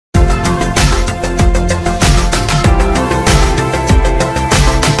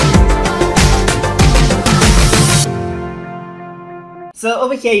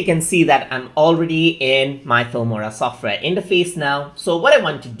over here you can see that I'm already in my Filmora software interface now. So what I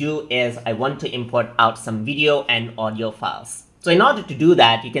want to do is I want to import out some video and audio files. So in order to do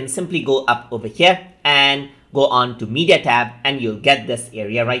that, you can simply go up over here and go on to Media tab, and you'll get this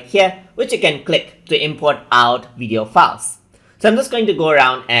area right here, which you can click to import out video files. So I'm just going to go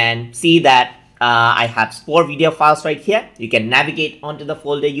around and see that I have 4 video files right here. You can navigate onto the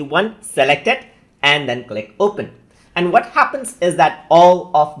folder you want, select it, and then click open. And what happens is that all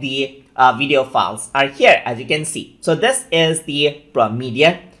of the video files are here, as you can see. So this is the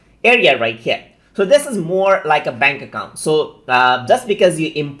media area right here. So this is more like a bank account. So just because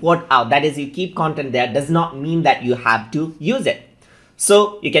you import out, that is you keep content there, does not mean that you have to use it.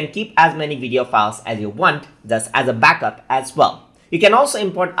 So you can keep as many video files as you want, just as a backup as well. You can also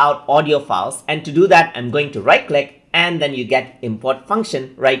import out audio files, and to do that, I'm going to right click and then you get import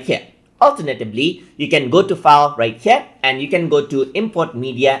function right here. Alternatively, you can go to file right here and you can go to import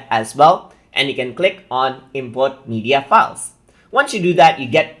media as well, and you can click on import media files. Once you do that, you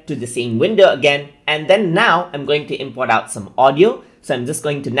get to the same window again, and then now I'm going to import out some audio. So I'm just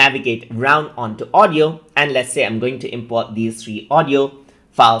going to navigate around onto audio, and let's say I'm going to import these 3 audio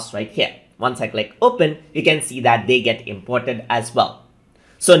files right here. Once I click open, you can see that they get imported as well.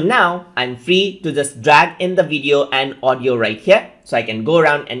 So now I'm free to just drag in the video and audio right here. So I can go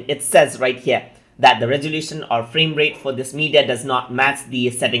around and it says right here that the resolution or frame rate for this media does not match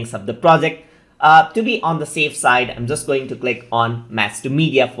the settings of the project. To be on the safe side, I'm just going to click on match to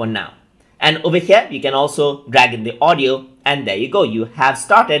media for now. And over here, you can also drag in the audio, and there you go. You have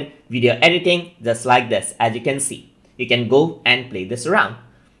started video editing just like this, as you can see. You can go and play this around.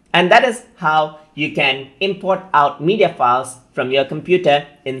 And that is how you can import out media files from your computer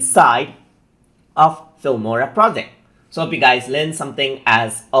inside of Filmora project. So hope you guys learned something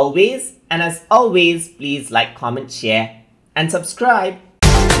as always. And as always, please like, comment, share, and subscribe.